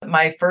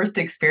My first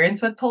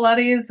experience with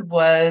Pilates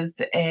was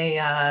a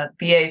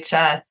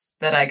VHS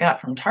that I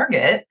got from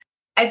Target.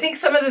 I think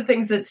some of the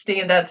things that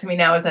stand out to me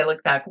now as I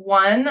look back,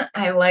 one,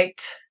 I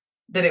liked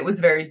that it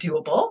was very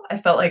doable. I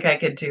felt like I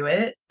could do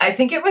it. I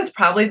think it was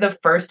probably the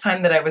first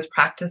time that I was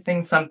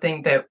practicing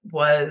something that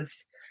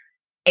was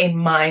a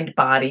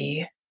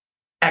mind-body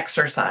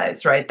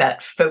exercise, right?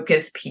 That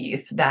focus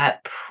piece,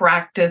 that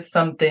practice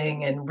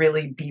something and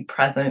really be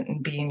present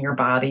and be in your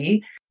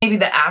body. Maybe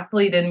the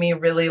athlete in me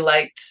really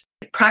liked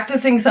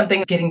practicing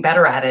something, getting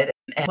better at it.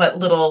 And what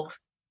little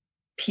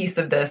piece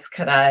of this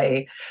could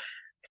I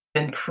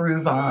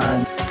improve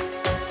on?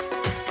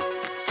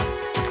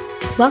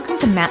 Welcome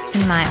to Mats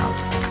and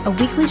Miles, a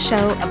weekly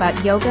show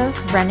about yoga,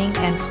 running,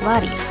 and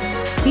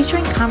Pilates,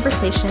 featuring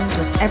conversations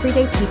with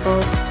everyday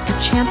people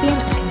who champion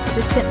a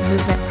consistent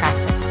movement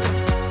practice.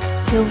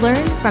 You'll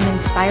learn from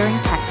inspiring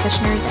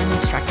practitioners and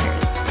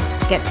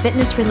instructors, get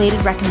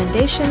fitness-related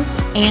recommendations,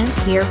 and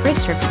hear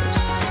race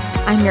reviews.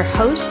 I'm your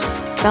host,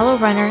 fellow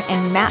runner,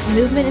 and mat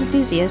movement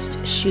enthusiast,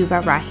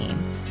 Shuva Rahim.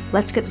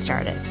 Let's get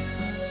started.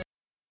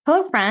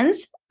 Hello,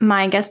 friends.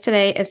 My guest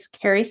today is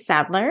Carey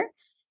Sadler.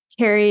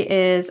 Carey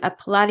is a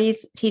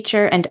Pilates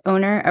teacher and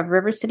owner of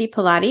River City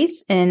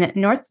Pilates in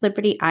North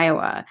Liberty,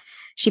 Iowa.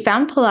 She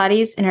found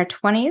Pilates in her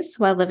 20s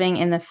while living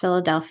in the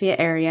Philadelphia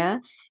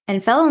area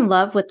and fell in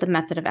love with the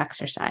method of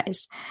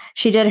exercise.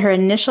 She did her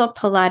initial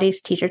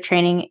Pilates teacher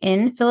training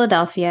in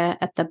Philadelphia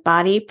at the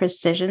Body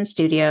Precision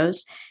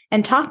Studios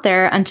and taught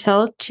there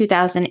until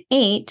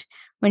 2008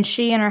 when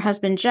she and her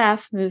husband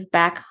Jeff moved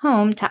back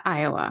home to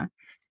Iowa.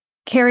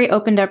 Carey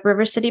opened up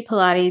River City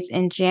Pilates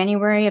in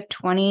January of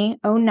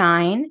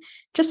 2009,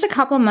 just a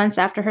couple months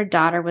after her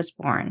daughter was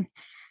born.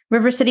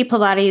 River City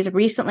Pilates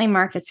recently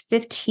marked its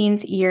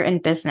 15th year in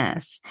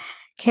business.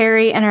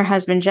 Carey and her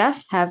husband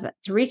Jeff have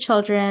 3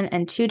 children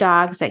and 2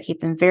 dogs that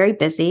keep them very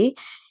busy.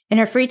 In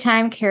her free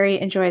time, Carey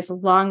enjoys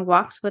long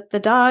walks with the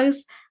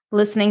dogs,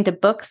 listening to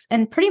books,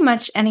 and pretty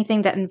much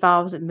anything that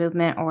involves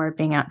movement or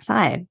being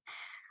outside.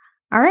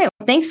 All right.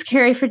 Well, thanks,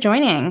 Carey, for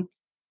joining.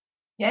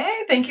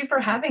 Yay. Thank you for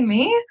having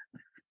me.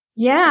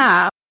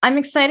 Yeah, I'm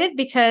excited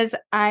because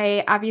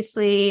I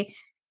obviously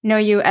know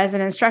you as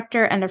an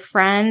instructor and a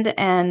friend,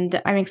 and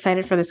I'm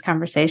excited for this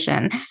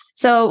conversation.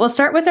 So we'll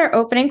start with our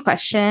opening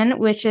question,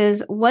 which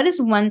is, what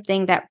is one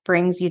thing that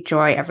brings you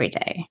joy every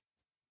day?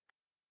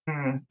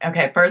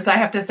 Okay, first I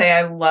have to say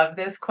I love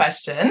this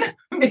question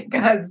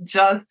because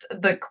just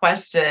the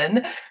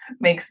question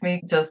makes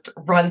me just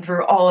run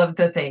through all of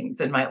the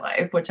things in my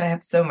life, which I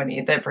have so many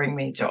that bring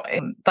me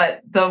joy.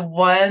 But the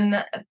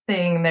one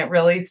thing that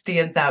really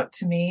stands out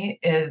to me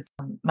is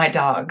my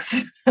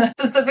dogs,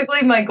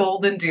 specifically my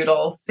golden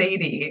doodle,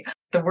 Sadie.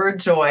 The word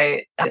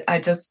joy, I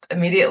just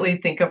immediately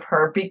think of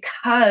her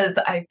because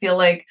I feel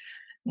like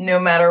no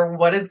matter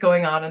what is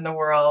going on in the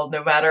world,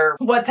 no matter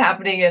what's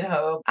happening at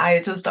home, I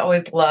just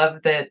always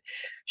love that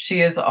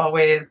she is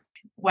always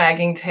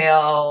wagging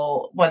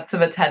tail, wants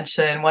some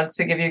attention, wants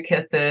to give you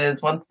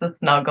kisses, wants to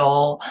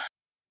snuggle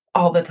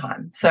all the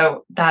time.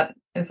 So that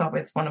is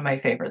always one of my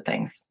favorite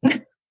things.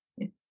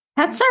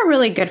 Pets are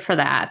really good for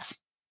that.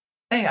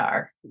 They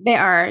are. They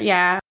are,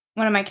 yeah.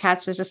 One of my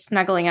cats was just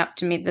snuggling up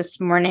to me this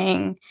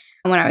morning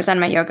when I was on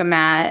my yoga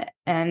mat,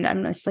 and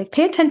I'm just like,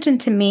 pay attention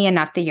to me and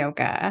not the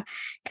yoga,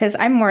 because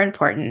I'm more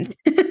important.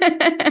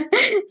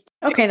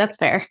 Okay, that's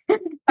fair.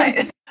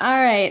 Right. All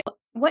right.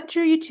 What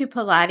drew you to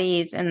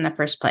Pilates in the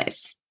first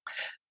place?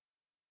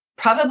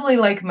 Probably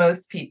like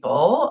most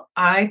people,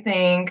 I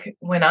think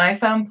when I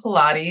found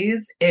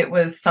Pilates, it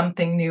was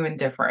something new and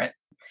different.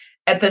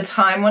 At the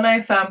time when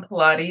I found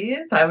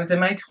Pilates, I was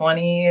in my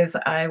 20s.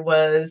 I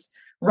was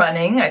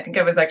running. I think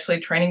I was actually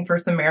training for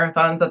some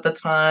marathons at the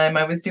time.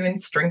 I was doing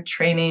strength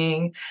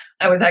training.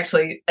 I was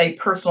actually a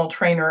personal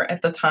trainer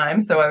at the time.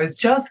 So I was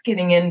just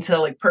getting into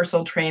like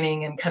personal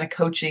training and kind of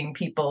coaching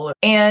people.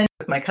 And it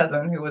was my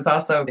cousin who was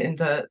also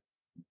into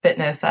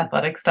fitness,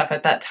 athletic stuff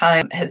at that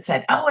time had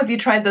said, "Oh, have you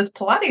tried this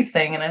Pilates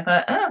thing?" And I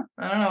thought, "Oh,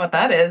 I don't know what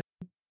that is."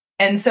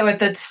 And so at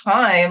the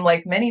time,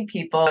 like many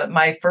people,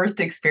 my first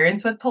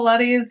experience with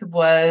Pilates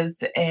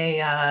was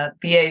a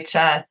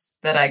VHS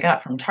that I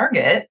got from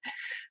Target.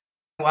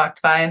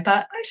 Walked by and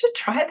thought, I should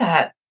try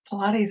that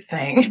Pilates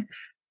thing.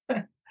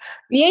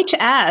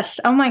 VHS.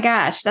 Oh my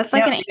gosh. That's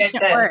like an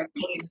ancient word.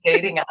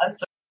 Dating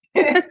us.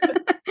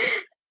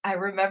 I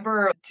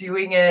remember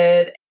doing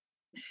it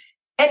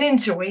and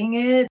enjoying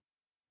it.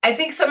 I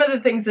think some of the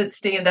things that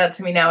stand out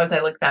to me now as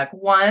I look back,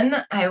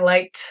 one, I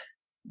liked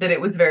that it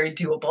was very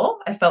doable.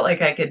 I felt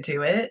like I could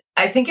do it.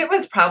 I think it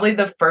was probably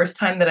the first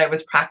time that I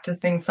was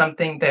practicing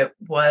something that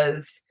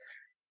was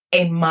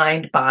a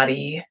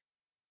mind-body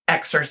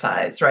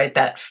exercise, right?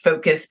 That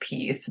focus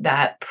piece,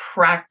 that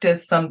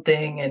practice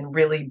something and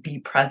really be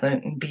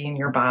present and be in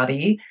your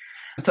body.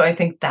 So I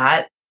think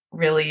that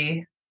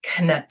really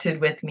connected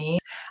with me.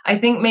 I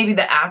think maybe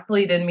the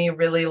athlete in me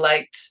really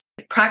liked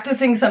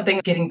practicing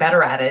something, getting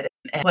better at it.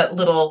 And what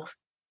little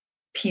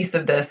piece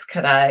of this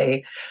could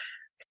I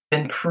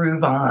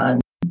improve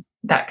on?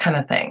 That kind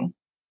of thing.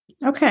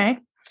 Okay.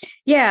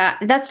 Yeah,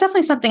 that's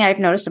definitely something I've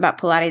noticed about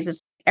Pilates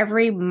is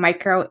every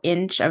micro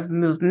inch of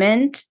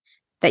movement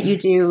that you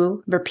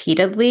do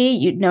repeatedly,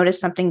 you notice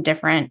something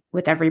different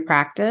with every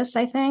practice,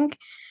 I think.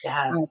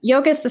 Yes.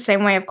 Yoga is the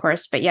same way, of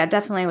course, but yeah,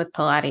 definitely with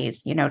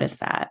Pilates, you notice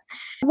that.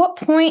 At what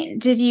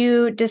point did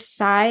you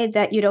decide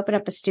that you'd open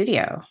up a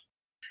studio?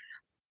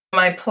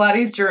 My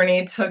Pilates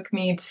journey took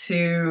me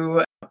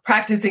to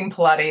practicing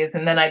Pilates.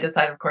 And then I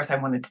decided, of course, I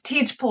wanted to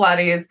teach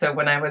Pilates. So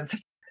when I was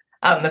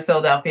out in the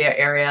Philadelphia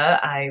area,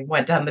 I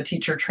went down the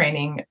teacher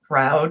training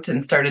route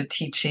and started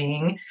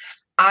teaching.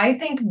 I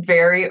think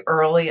very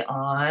early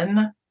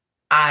on,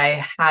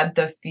 I had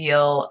the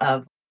feel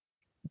of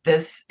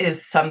this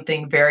is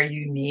something very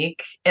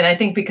unique. And I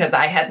think because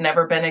I had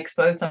never been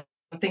exposed to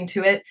something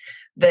to it,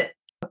 that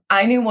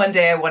I knew one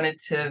day I wanted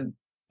to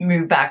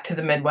move back to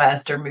the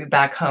Midwest or move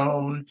back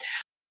home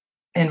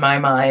in my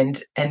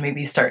mind and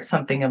maybe start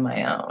something of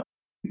my own.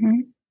 Mm-hmm.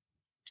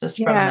 Just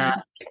from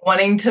that,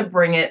 wanting to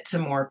bring it to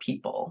more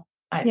people,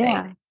 I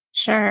think.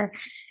 Sure.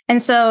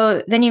 And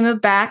so then you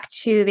moved back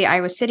to the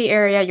Iowa City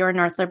area. You're in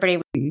North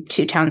Liberty,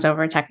 2 towns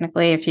over,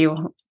 technically, if you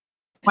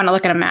want to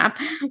look at a map.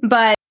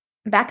 But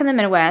back in the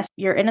Midwest,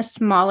 you're in a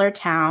smaller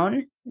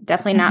town,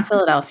 definitely not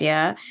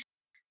Philadelphia.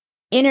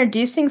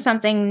 Introducing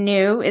something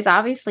new is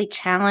obviously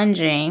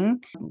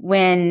challenging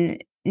when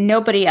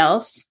nobody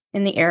else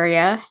in the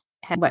area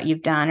had what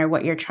you've done or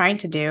what you're trying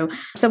to do.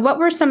 So what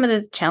were some of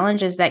the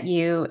challenges that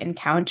you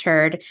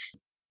encountered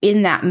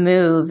in that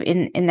move,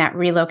 in that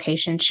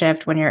relocation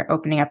shift when you're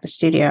opening up a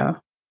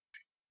studio?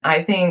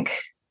 I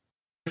think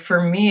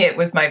for me, it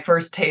was my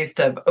first taste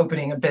of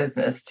opening a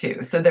business too.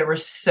 So there were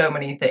so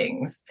many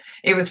things.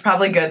 It was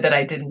probably good that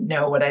I didn't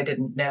know what I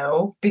didn't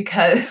know,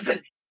 because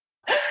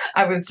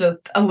I was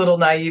just a little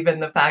naive in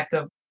the fact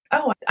of,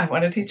 oh, I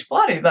want to teach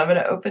Pilates. I'm going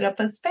to open up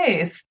a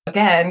space.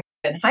 Again,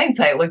 in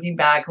hindsight, looking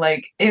back,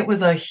 like it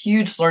was a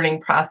huge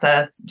learning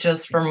process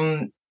just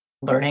from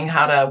learning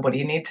what do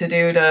you need to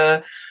do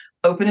to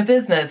open a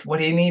business? What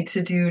do you need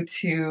to do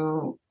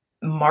to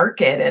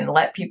market and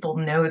let people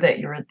know that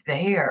you're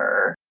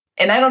there?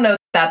 And I don't know if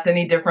that's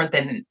any different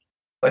than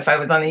if I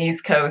was on the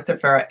East Coast,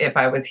 if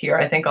I was here.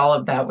 I think all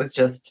of that was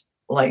just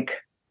like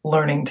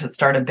learning to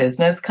start a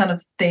business kind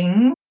of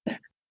thing,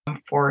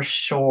 for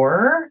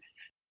sure.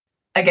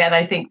 Again,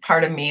 I think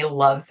part of me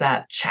loves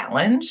that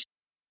challenge.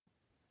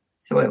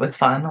 So it was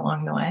fun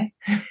along the way.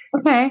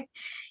 Okay.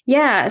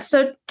 Yeah.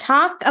 So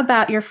talk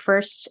about your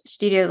first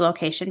studio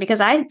location, because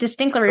I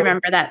distinctly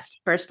remember that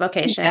first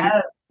location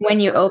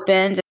when you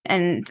opened,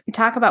 and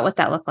talk about what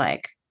that looked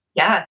like.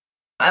 Yeah.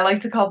 I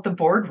like to call it the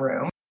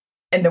boardroom.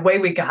 And the way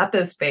we got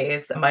this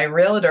space, my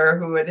realtor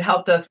who had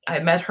helped us, I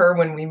met her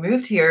when we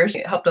moved here.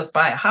 She helped us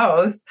buy a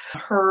house.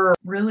 Her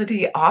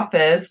realty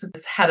office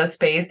had a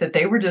space that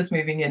they were just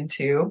moving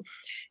into.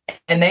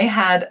 And they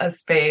had a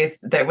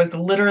space that was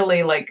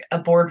literally like a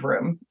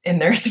boardroom in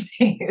their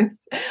space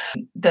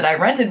that I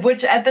rented,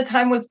 which at the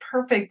time was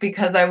perfect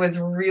because I was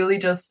really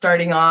just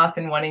starting off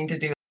and wanting to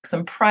do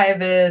some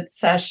private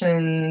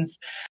sessions,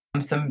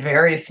 some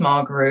very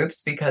small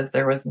groups, because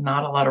there was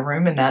not a lot of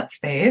room in that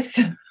space.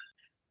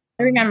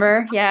 I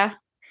remember. Yeah.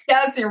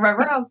 Yes, you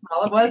remember how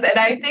small it was? And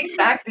I think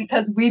back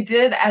because we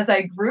did, as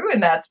I grew in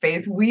that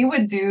space, we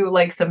would do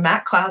like some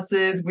mat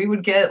classes. We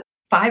would get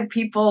 5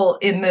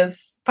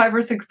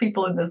 or 6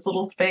 people in this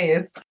little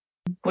space,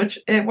 which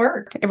it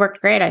worked. It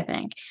worked great, I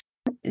think.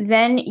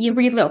 Then you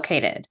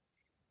relocated.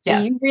 So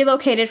you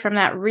relocated from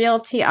that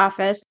realty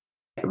office,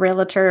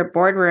 realtor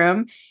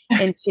boardroom,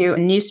 into a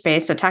new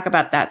space. So talk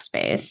about that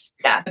space.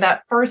 Yeah,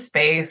 that first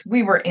space,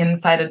 we were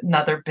inside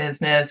another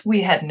business.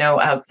 We had no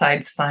outside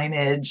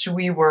signage.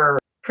 We were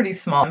pretty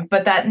small.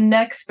 But that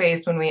next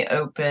space, when we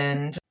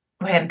opened,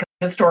 we had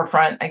a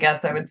storefront, I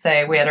guess I would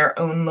say. We had our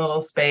own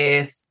little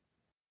space,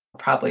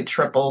 probably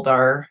tripled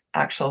our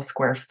actual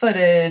square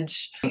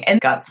footage,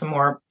 and got some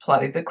more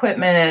Pilates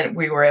equipment.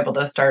 We were able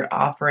to start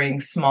offering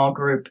small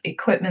group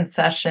equipment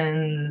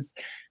sessions,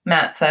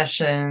 mat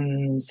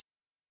sessions.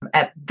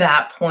 At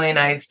that point,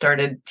 I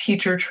started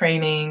teacher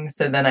training.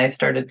 So then I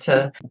started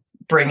to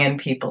bring in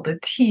people to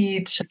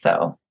teach.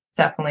 So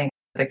definitely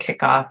the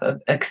kickoff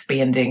of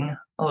expanding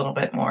a little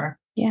bit more.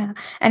 Yeah.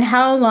 And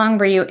how long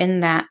were you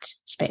in that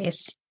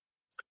space?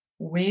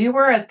 We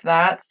were at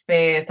that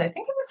space, I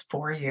think it was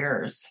 4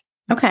 years.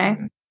 Okay.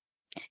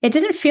 It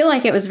didn't feel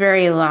like it was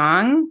very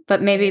long,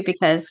 but maybe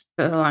because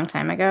it was a long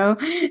time ago.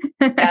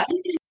 Yeah.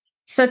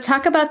 So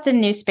talk about the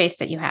new space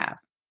that you have.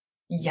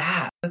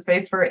 Yeah. The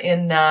space we're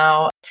in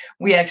now,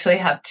 we actually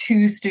have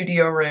 2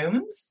 studio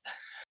rooms.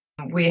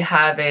 We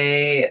have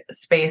a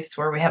space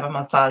where we have a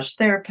massage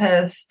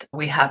therapist.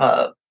 We have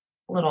a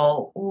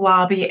little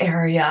lobby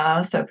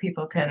area so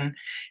people can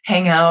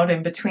hang out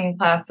in between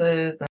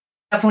classes.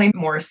 Definitely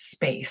more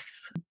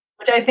space,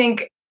 which I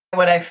think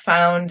what I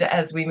found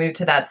as we moved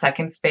to that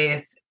second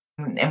space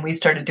and we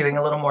started doing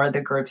a little more of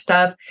the group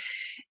stuff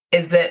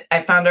is that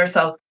I found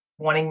ourselves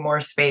wanting more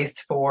space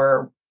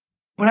for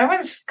what I would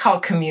just call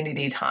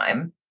community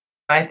time.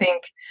 I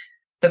think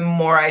the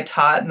more I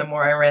taught and the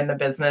more I ran the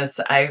business,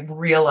 I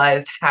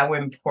realized how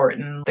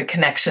important the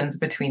connections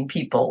between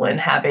people and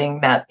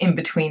having that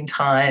in-between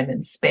time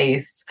and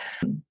space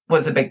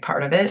was a big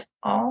part of it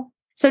all.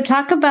 So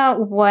talk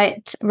about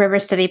what River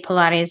City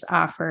Pilates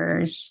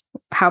offers,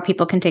 how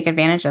people can take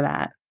advantage of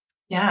that.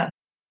 Yeah.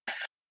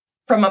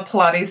 From a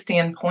Pilates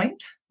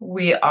standpoint,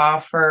 we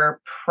offer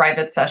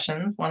private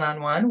sessions,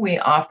 one-on-one. We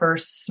offer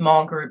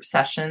small group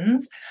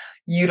sessions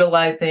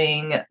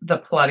utilizing the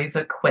Pilates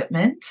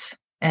equipment.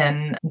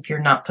 And if you're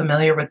not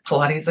familiar with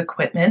Pilates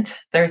equipment,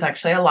 there's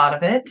actually a lot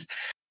of it.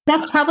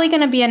 That's probably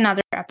going to be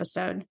another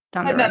episode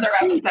down the road. Another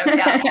episode,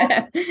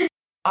 yeah.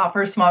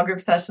 Offer small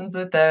group sessions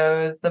with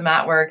those, the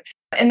mat work.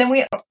 And then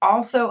we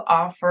also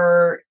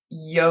offer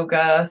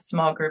yoga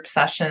small group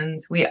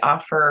sessions. We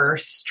offer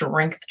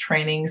strength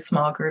training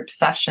small group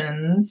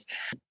sessions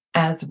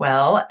as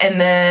well.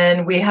 And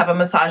then we have a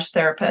massage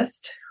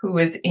therapist who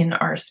is in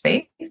our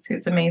space,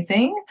 who's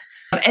amazing.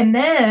 And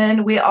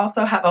then we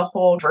also have a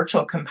whole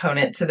virtual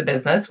component to the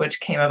business,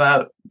 which came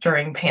about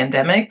during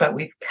pandemic, but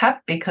we've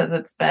kept because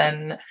it's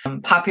been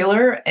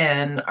popular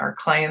and our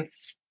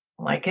clients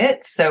like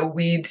it. So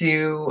we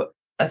do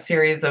a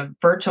series of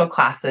virtual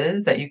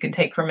classes that you can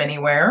take from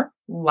anywhere,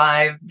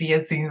 live via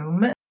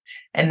Zoom,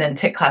 and then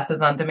take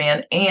classes on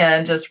demand.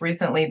 And just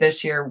recently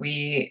this year,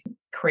 we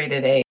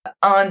created a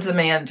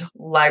on-demand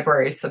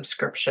library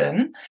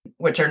subscription,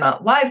 which are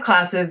not live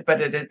classes, but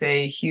it is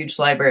a huge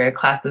library of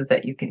classes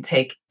that you can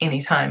take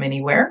anytime,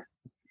 anywhere.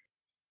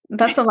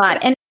 That's a lot.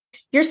 And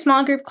your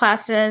small group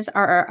classes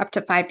are up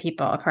to 5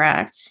 people,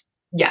 correct?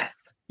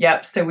 Yes.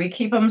 Yep. So we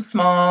keep them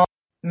small.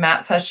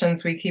 Mat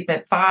sessions, we keep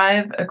at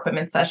 5.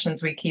 Equipment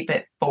sessions, we keep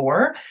at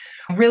 4.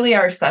 Really,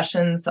 our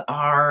sessions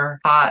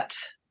are taught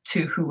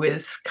to who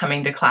is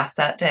coming to class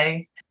that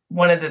day.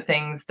 One of the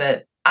things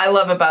that I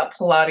love about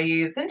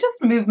Pilates and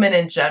just movement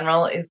in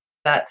general is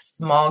that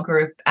small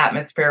group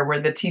atmosphere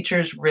where the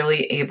teacher's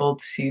really able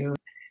to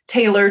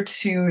tailor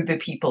to the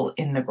people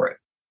in the group.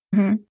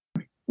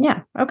 Mm-hmm.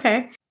 Yeah.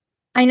 Okay.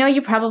 I know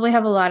you probably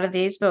have a lot of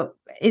these, but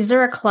is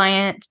there a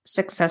client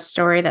success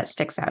story that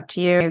sticks out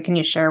to you? Can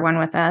you share one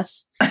with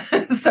us?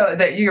 So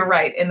that you're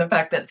right in the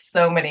fact that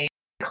so many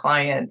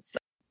clients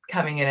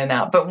coming in and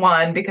out, but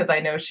one, because I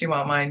know she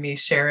won't mind me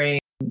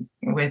sharing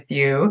with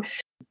you.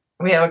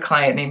 We have a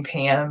client named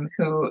Pam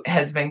who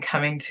has been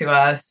coming to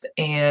us,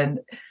 and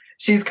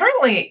she's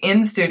currently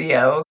in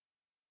studio.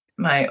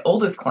 My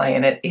oldest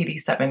client at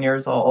 87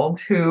 years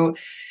old, who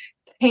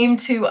came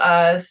to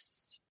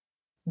us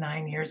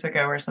 9 years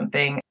ago or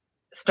something,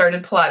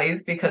 started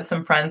Pilates because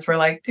some friends were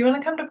like, do you want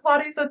to come to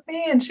Pilates with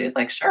me? And she's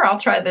like, sure, I'll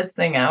try this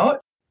thing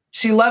out.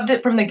 She loved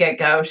it from the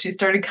get-go. She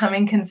started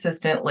coming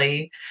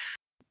consistently.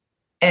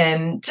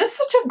 And just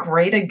such a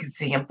great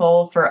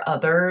example for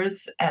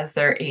others as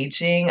they're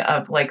aging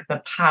of like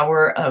the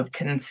power of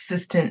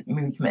consistent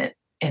movement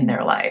in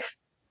their life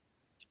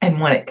and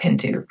what it can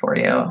do for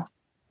you.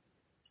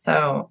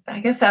 So I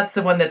guess that's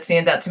the one that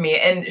stands out to me.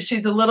 And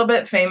she's a little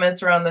bit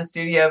famous around the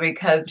studio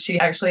because she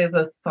actually has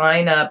a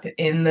sign up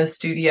in the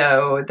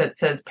studio that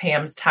says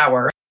Pam's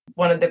Tower,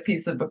 one of the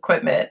pieces of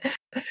equipment.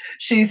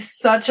 She's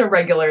such a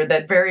regular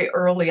that very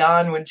early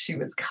on when she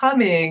was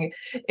coming,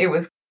 it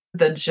was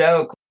the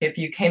joke. If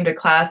you came to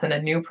class and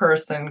a new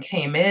person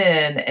came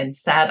in and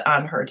sat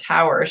on her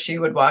tower, she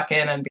would walk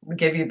in and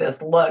give you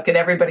this look. And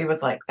everybody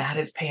was like, that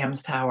is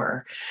Pam's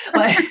tower.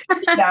 Like,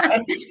 yeah,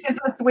 and she's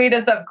the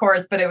sweetest, of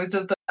course, but it was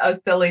just a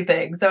silly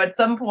thing. So at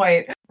some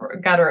point,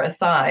 got her a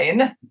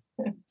sign.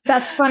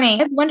 That's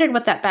funny. I've wondered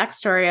what that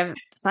backstory of the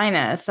sign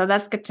is. So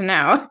that's good to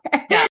know.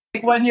 Yeah.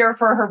 One year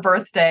for her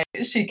birthday,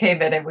 she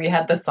came in and we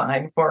had the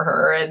sign for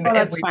her. And,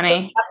 that's we've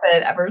funny. Had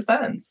it ever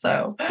since.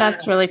 So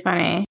that's really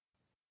funny.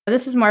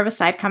 This is more of a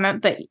side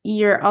comment, but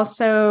you're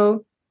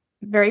also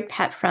very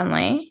pet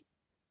friendly.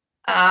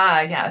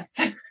 Yes.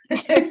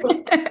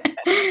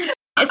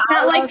 It's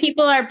not like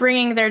people are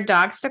bringing their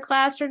dogs to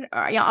class or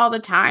all the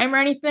time or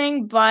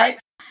anything, but right.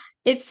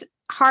 It's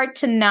hard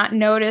to not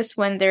notice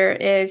when there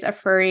is a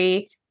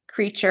furry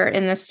creature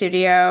in the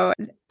studio,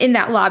 in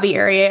that lobby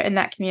area, in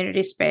that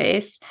community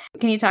space.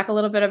 Can you talk a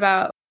little bit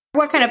about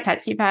what kind of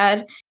pets you've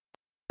had?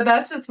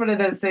 That's just one of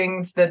those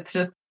things that's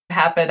just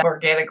happened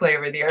organically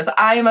over the years.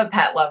 I am a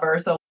pet lover,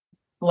 so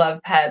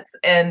love pets.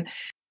 And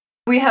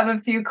we have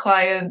a few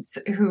clients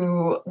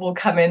who will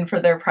come in for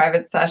their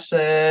private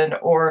session,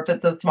 or if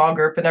it's a small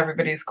group and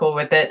everybody's cool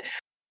with it,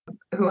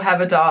 who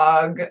have a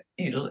dog.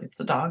 Usually it's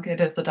a dog.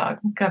 It is a dog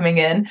coming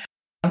in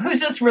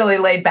who's just really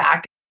laid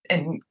back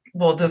and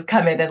will just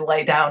come in and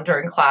lay down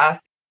during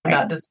class, right.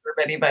 Not disturb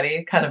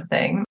anybody kind of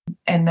thing.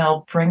 And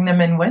they'll bring them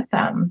in with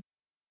them.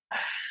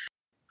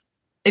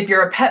 If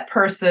you're a pet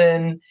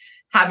person,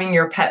 having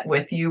your pet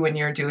with you when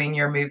you're doing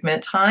your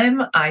movement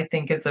time, I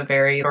think is a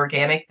very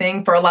organic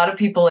thing. For a lot of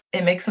people,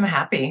 it makes them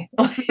happy.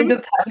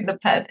 Just having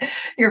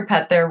your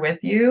pet there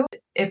with you.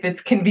 If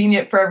it's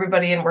convenient for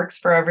everybody and works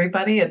for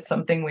everybody, it's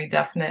something we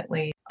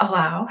definitely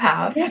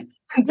have.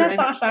 That's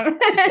awesome.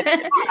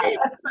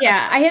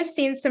 Yeah, I have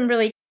seen some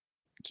really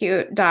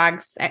cute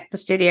dogs at the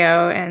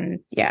studio. And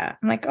yeah,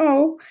 I'm like,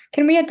 oh,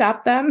 can we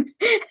adopt them?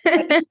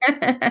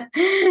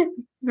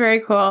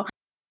 Very cool.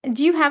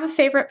 Do you have a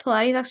favorite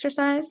Pilates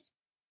exercise?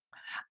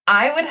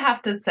 I would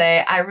have to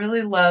say I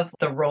really love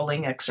the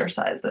rolling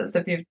exercises.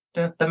 If you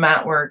do the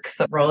mat work,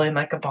 so rolling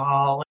like a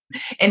ball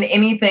and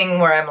anything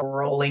where I'm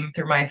rolling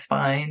through my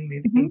spine,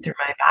 moving through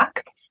my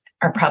back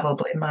are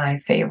probably my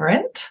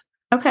favorite.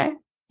 Okay.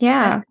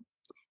 Yeah.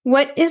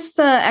 What is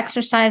the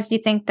exercise you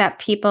think that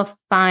people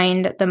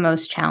find the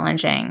most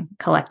challenging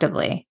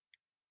collectively?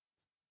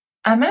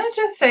 I'm going to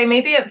just say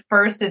maybe at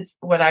first it's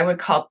what I would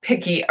call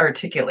picky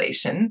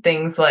articulation,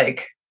 things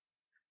like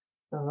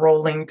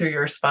rolling through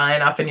your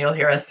spine. Often you'll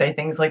hear us say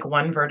things like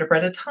one vertebra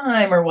at a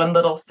time or one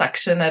little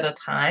section at a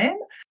time.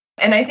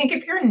 And I think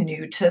if you're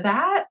new to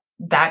that,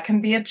 that can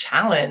be a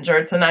challenge, or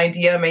it's an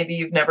idea maybe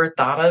you've never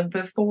thought of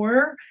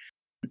before,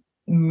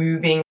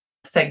 moving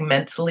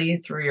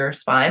segmentally through your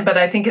spine. But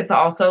I think it's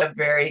also a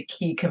very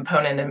key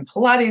component in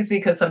Pilates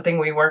because something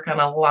we work on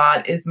a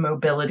lot is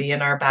mobility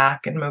in our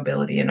back and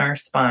mobility in our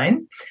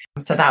spine.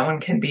 So that one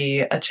can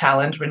be a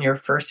challenge when you're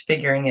first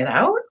figuring it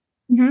out.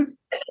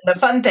 The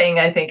fun thing,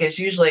 I think, is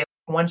usually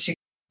once you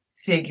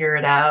figure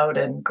it out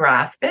and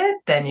grasp it,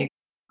 then you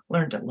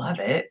learn to love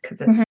it because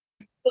it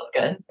feels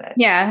good. But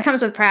yeah, it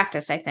comes with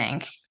practice, I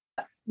think.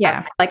 Yeah,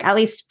 absolutely. Like at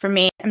least for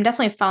me, I'm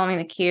definitely following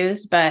the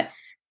cues, but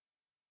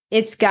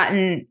it's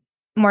gotten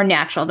more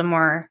natural the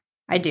more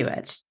I do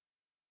it.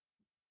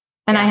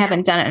 And I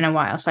haven't done it in a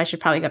while, so I should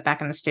probably get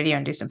back in the studio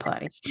and do some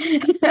Pilates.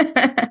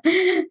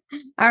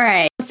 All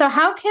right. So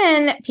how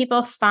can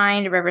people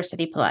find River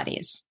City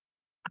Pilates?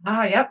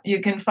 Yep.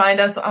 You can find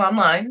us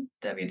online,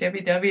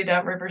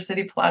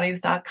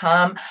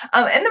 www.rivercitypilates.com.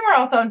 And then we're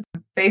also on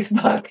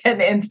Facebook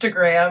and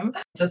Instagram,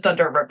 just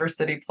under River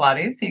City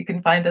Pilates. So you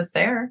can find us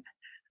there.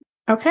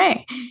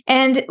 Okay.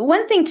 And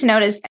one thing to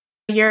note is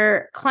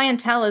your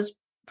clientele is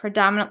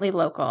predominantly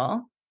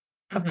local,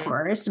 of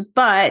course,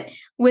 but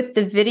with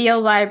the video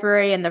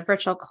library and the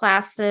virtual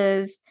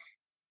classes,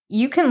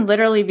 you can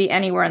literally be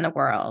anywhere in the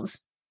world.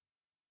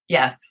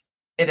 Yes,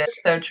 it is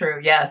so true.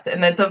 Yes.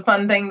 And that's a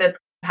fun thing that's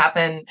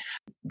happened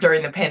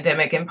during the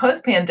pandemic and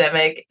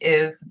post-pandemic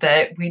is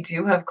that we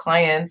do have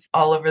clients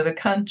all over the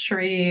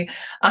country.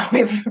 We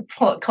have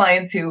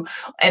clients who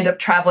end up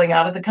traveling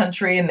out of the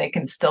country and they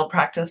can still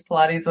practice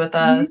Pilates with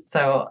us.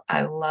 So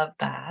I love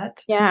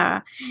that.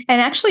 Yeah. And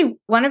actually,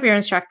 one of your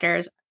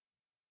instructors,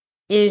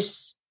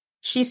 is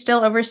she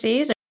still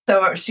overseas?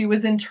 So she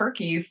was in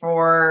Turkey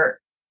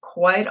for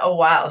quite a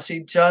while.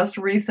 She just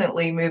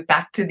recently moved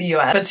back to the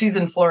US, but she's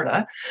in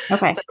Florida.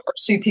 Okay. So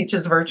she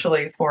teaches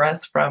virtually for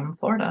us from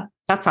Florida.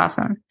 That's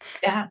awesome.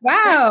 Yeah.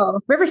 Wow.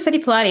 River City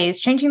Pilates,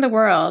 changing the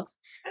world.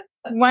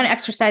 One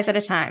exercise at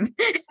a time.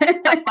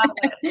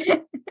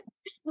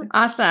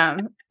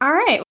 Awesome. All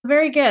right.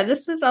 Very good.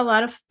 This was a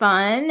lot of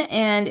fun.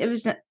 And it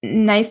was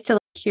nice to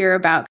hear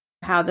about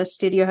how the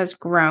studio has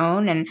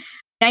grown. And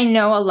I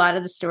know a lot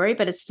of the story,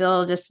 but it's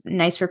still just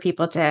nice for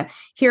people to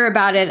hear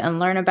about it and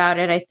learn about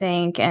it, I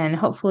think, and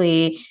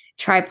hopefully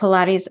try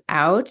Pilates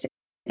out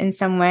in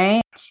some way.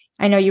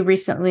 I know you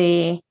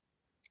recently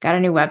got a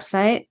new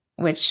website,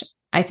 which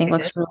I think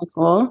looks really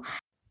cool.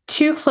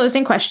 2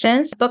 closing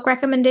questions, book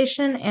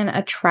recommendation and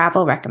a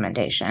travel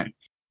recommendation.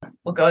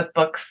 We'll go with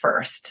book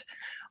first.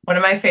 One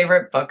of my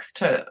favorite books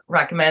to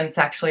recommend is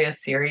actually a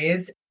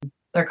series.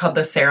 They're called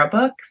the Sarah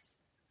Books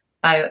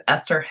by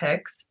Esther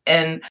Hicks.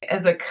 And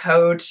as a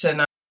coach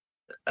and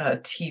a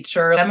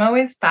teacher, I'm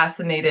always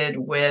fascinated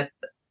with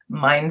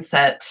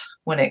mindset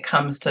when it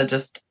comes to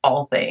just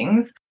all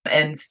things.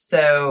 And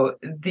so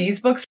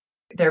these books,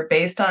 they're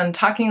based on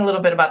talking a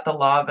little bit about the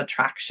law of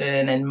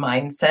attraction and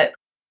mindset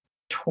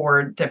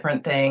toward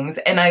different things.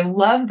 And I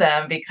love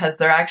them because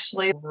they're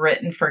actually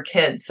written for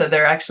kids. So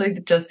they're actually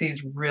just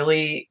these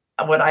really,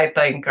 what I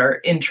think are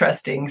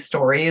interesting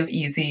stories,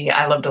 easy.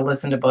 I love to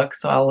listen to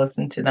books, so I'll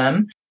listen to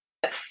them.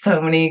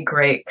 So many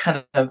great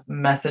kind of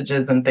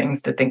messages and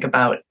things to think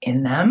about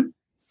in them.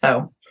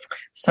 So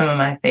some of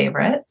my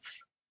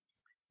favorites.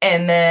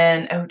 And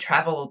then,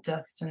 travel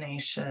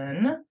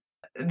destination.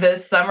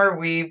 This summer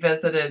we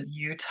visited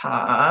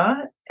Utah,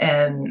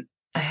 and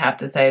I have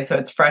to say, so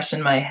it's fresh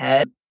in my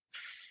head.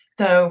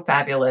 So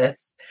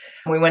fabulous.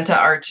 We went to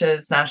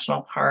Arches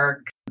National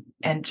Park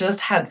and just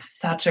had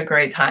such a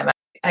great time.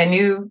 I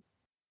knew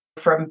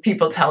from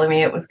people telling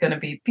me it was going to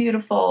be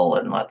beautiful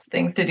and lots of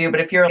things to do.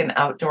 But if you're an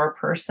outdoor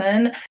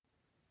person,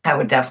 I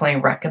would definitely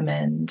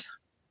recommend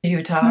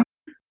Utah.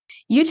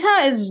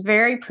 Utah is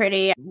very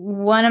pretty.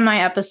 One of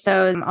my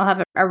episodes, I'll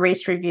have a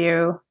race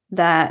review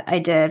that I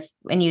did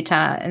in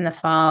Utah in the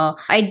fall.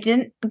 I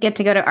didn't get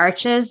to go to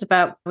Arches,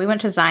 but we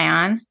went to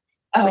Zion.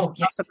 Oh,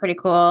 yes. Also pretty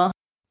cool.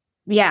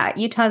 Yeah,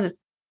 Utah's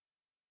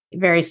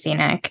very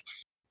scenic.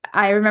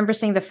 I remember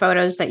seeing the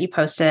photos that you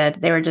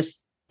posted. They were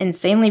just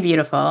insanely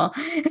beautiful.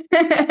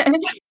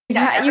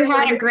 Yeah, you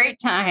had a great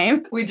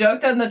time. We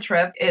joked on the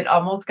trip. It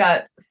almost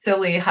got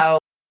silly how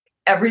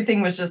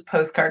everything was just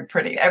postcard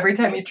pretty. Every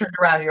time you turned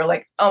around, you're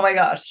like, oh my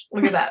gosh,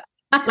 look at that.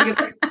 Look at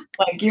that.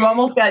 Like you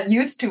almost got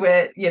used to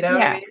it, you know?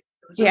 Yeah.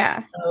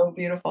 was just so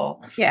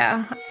beautiful.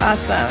 Yeah.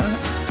 Awesome.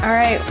 All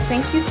right.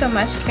 Thank you so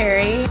much,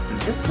 Carey.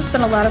 This has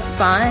been a lot of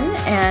fun,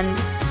 and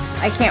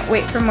I can't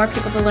wait for more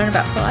people to learn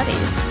about Pilates.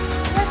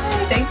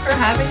 Yay, thanks for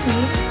having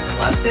me.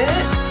 Loved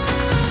it.